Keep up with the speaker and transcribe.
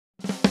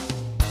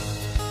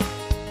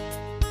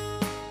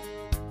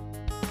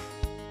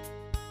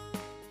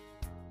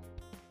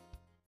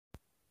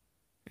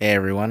Hey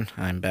everyone,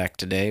 I'm back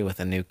today with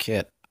a new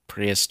kit,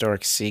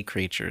 Prehistoric Sea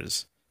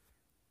Creatures.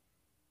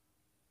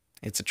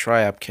 It's a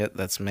TRIOP kit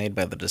that's made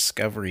by the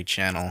Discovery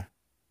Channel.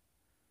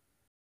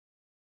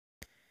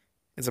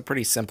 It's a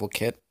pretty simple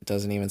kit, it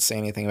doesn't even say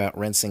anything about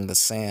rinsing the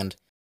sand.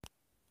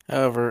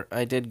 However,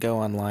 I did go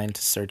online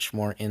to search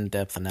more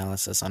in-depth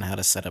analysis on how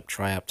to set up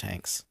TRIOP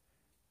tanks.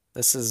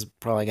 This is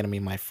probably going to be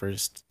my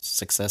first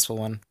successful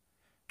one,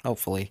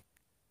 hopefully.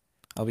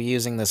 I'll be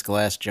using this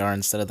glass jar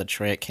instead of the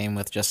tray it came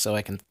with just so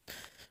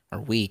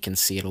we can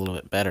see it a little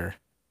bit better.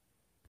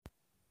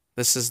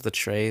 This is the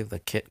tray the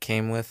kit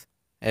came with.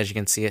 As you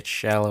can see, it's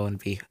shallow and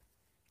be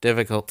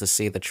difficult to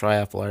see the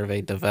TRIOP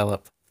larvae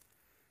develop.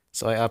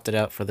 So I opted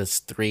out for this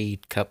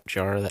 3-cup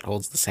jar that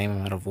holds the same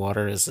amount of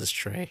water as this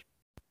tray.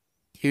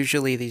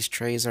 Usually these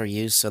trays are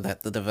used so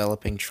that the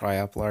developing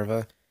TRIOP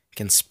larvae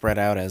can spread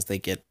out as they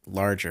get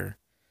larger.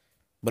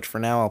 But for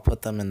now I'll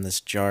put them in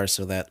this jar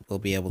so that we'll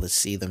be able to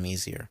see them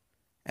easier.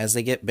 As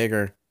they get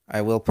bigger,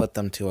 I will put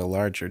them to a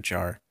larger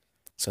jar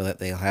so that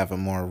they'll have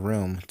more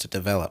room to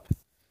develop.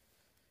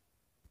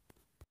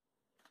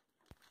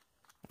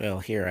 Well,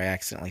 here I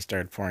accidentally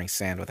started pouring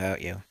sand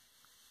without you.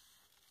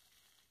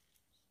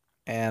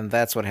 And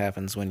that's what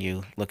happens when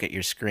you look at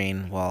your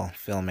screen while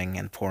filming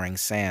and pouring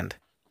sand.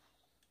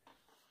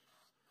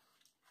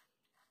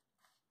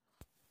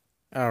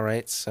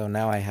 Alright, so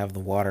now I have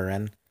the water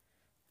in,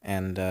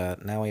 and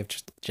now we've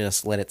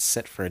just let it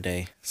sit for a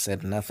day.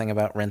 Said nothing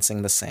about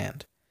rinsing the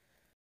sand.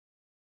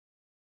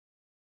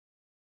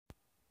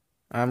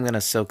 I'm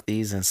gonna soak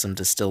these in some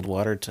distilled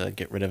water to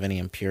get rid of any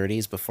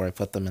impurities before I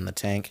put them in the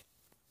tank,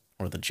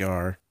 or the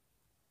jar.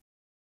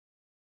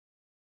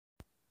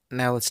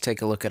 Now let's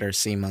take a look at our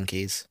sea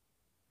monkeys.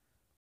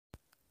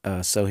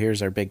 So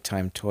here's our big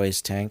time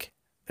toys tank.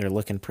 They're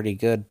looking pretty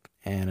good,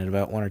 and in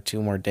about 1 or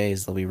 2 more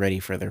days they'll be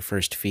ready for their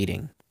first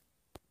feeding.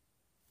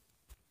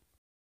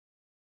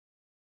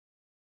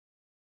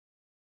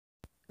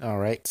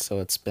 Alright, so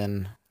it's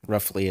been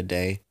roughly a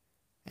day,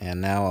 and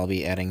now I'll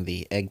be adding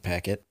the egg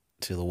packet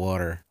to the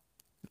water.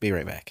 Be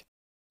right back.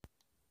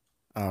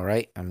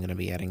 Alright, I'm going to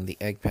be adding the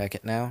egg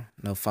packet now.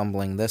 No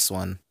fumbling this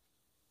one.